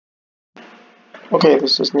Okay,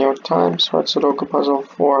 this is New York Times Hard Sudoku puzzle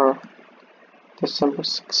for December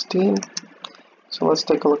 16. So let's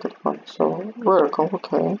take a look at one. So vertical,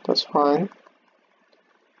 okay, that's fine.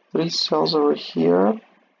 3 cells over here.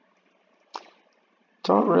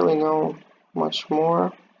 Don't really know much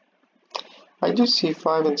more. I do see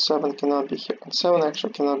 5 and 7 cannot be here, and 7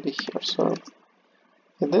 actually cannot be here. So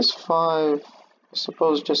this 5, I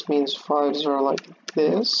suppose, just means 5s are like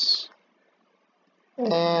this,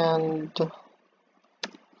 and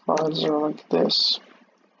 5s are like this.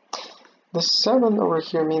 The 7 over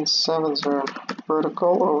here means 7s are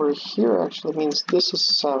vertical. Over here actually means this is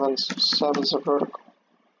 7, so 7s are vertical.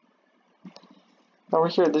 Over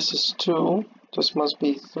here this is 2, this must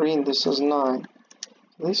be 3, and this is 9.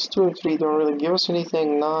 These 2 and 3 don't really give us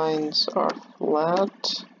anything. 9s are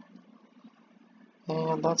flat,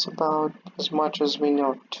 and that's about as much as we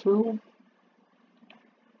know. 2,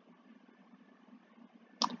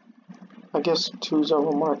 I guess 2's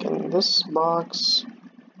over mark in this box.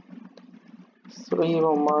 3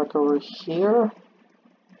 will mark over here.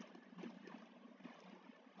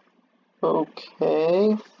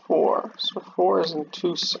 Okay, 4. So 4 is in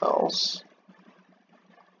 2 cells.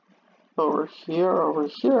 Over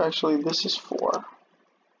here, actually this is 4.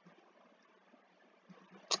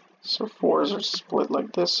 So 4s are split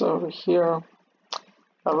like this over here.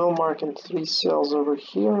 I will mark in 3 cells over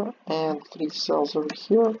here and 3 cells over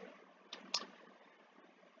here.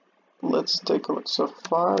 Let's take a look. So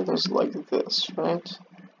 5 is like this, right?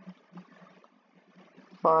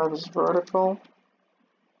 5 is vertical.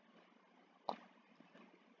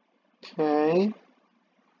 Okay.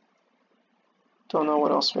 Don't know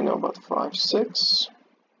what else we know about 5. 6.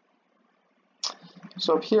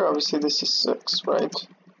 So up here, obviously, this is 6, right?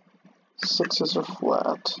 6s are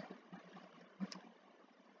flat.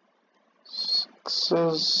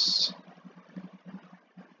 6s,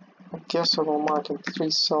 I guess I will mark in 3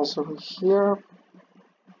 cells over here.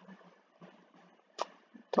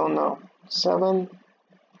 Don't know. 7.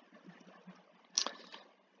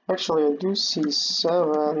 Actually, I do see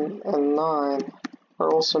 7 and 9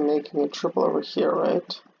 are also making a triple over here,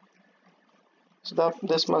 right? So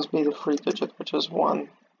this must be the free digit, which is 1.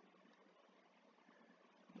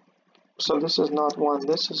 So this is not 1,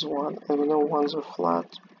 this is 1, and we know 1s are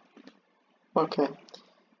flat. Okay,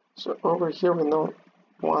 so over here we know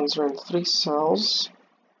 1s are in 3 cells.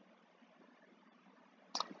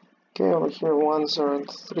 Okay, over here 1s are in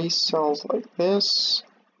 3 cells like this.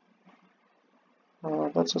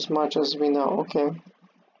 That's as much as we know. Okay.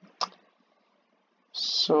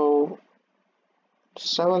 So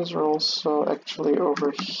 7s are also actually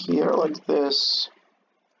over here like this.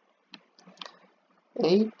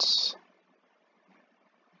 8.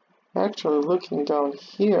 Actually, looking down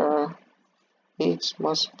here, 8s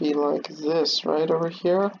must be like this, right over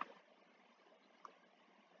here.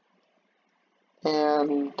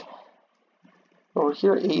 And over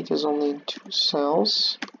here, 8 is only in 2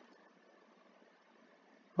 cells.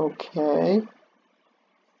 Okay.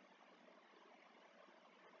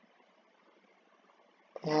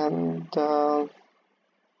 And I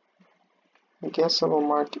guess I will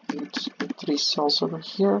mark 8 in 3 cells over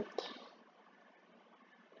here.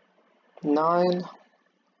 9.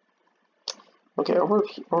 Okay,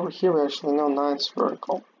 over here we actually know 9's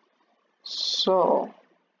vertical. So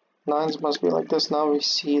 9's must be like this. Now we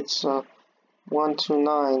see it's 1, 2,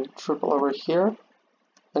 9 triple over here.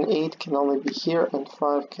 And 8 can only be here, and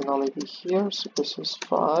 5 can only be here, so this is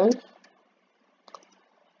 5.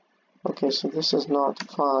 Okay, so this is not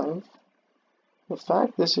 5. In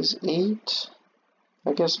fact, this is 8.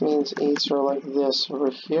 I guess means 8s are like this over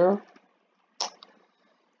here.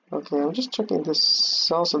 Okay, I'm just checking this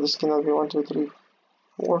cell, so this cannot be 1, 2, 3,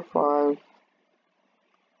 4, 5.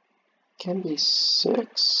 Can be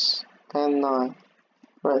 6 and 9.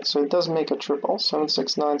 Right, so it does make a triple. 7,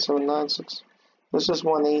 6, 9, 7, 9, 6. This is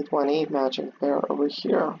 1, 8, 1, 8 matching pair over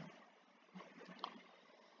here.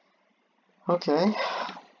 Okay.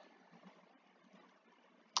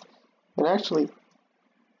 And actually,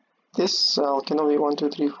 this cell can only be 1, 2,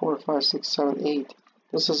 3, 4, 5, 6, 7, 8.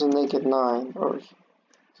 This is a naked 9 over here.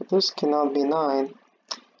 So this cannot be 9.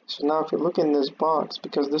 So now if you look in this box,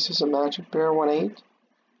 because this is a matching pair, 1, 8,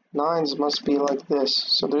 9s must be like this.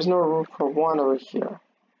 So there's no room for 1 over here,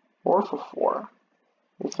 or for 4.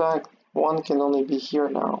 In fact, 1 can only be here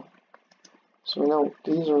now. So we know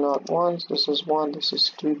these are not 1s, this is 1, this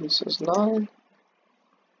is 2, this is 9.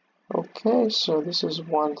 Okay, so this is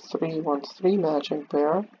 1, 3, 1, 3 matching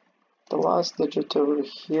pair. The last digit over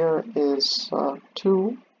here is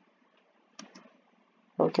 2.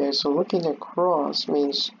 Okay, so looking across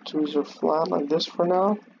means 2s are flat like this for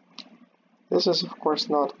now. This is of course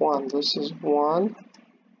not 1, this is 1.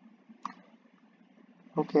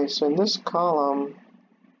 Okay, so in this column,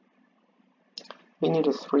 we need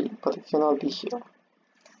a 3, but it cannot be here.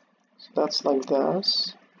 So that's like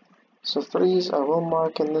this. So 3's I will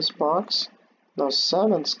mark in this box. Now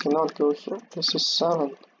 7's cannot go here. This is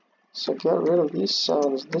 7. So get rid of these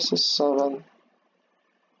 7's. This is 7.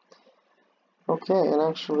 Okay, and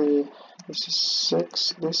actually this is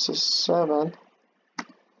 6, this is 7,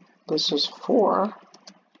 this is 4.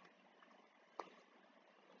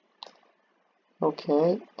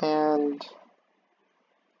 Okay, and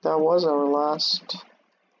that was our last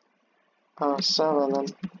 7,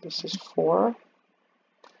 and this is 4.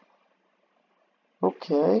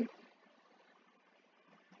 Okay,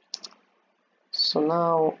 so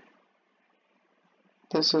now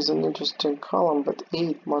this is an interesting column, but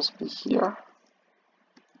 8 must be here.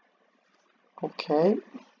 Okay,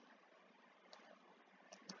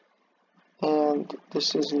 and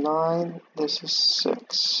this is 9, this is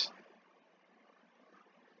 6.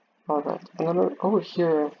 Alright, and then over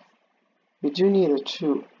here, we do need a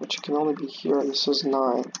 2, which can only be here. This is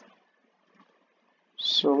 9.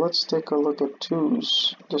 So let's take a look at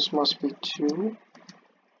 2's. This must be 2.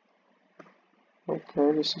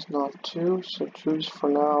 Okay, this is not 2, so 2's for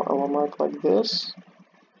now I will mark like this.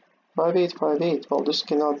 5, 8, 5, 8. Well, this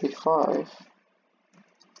cannot be 5.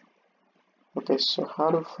 Okay, so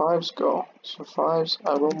how do 5's go? So 5's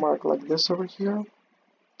I will mark like this over here.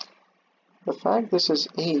 The fact this is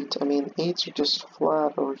 8, I mean 8's are just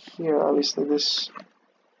flat over here. Obviously this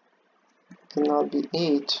cannot be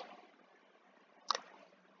 8.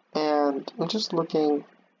 And I'm just looking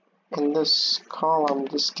in this column,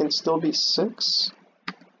 this can still be 6.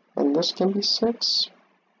 And this can be 6.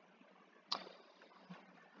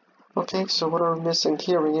 Okay, so what are we missing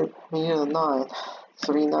here? We need a 9.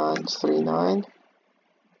 3 9s, 3 9.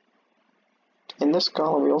 In this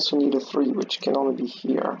column we also need a 3, which can only be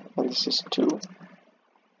here, and this is 2.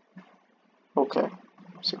 Okay,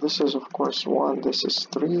 so this is of course 1, this is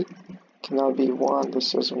 3, cannot be 1,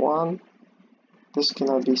 this is 1, this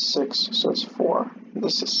cannot be 6, so it's 4,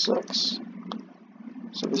 this is 6.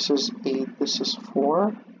 So this is 8, this is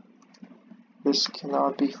 4, this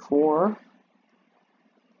cannot be 4.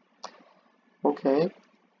 Okay,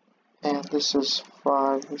 and this is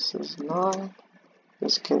 5, this is 9,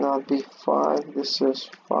 this cannot be 5, this is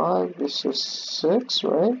 5, this is 6,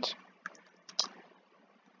 right?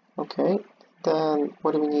 Okay, then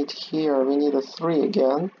what do we need here? We need a 3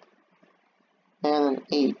 again, and an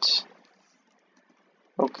 8.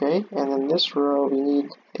 Okay, and in this row we need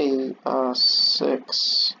a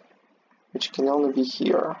 6, which can only be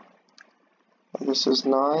here. And this is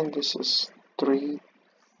 9, this is 3,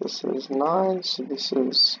 this is 9, so this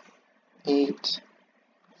is 8,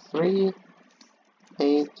 3,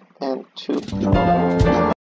 8, and 2.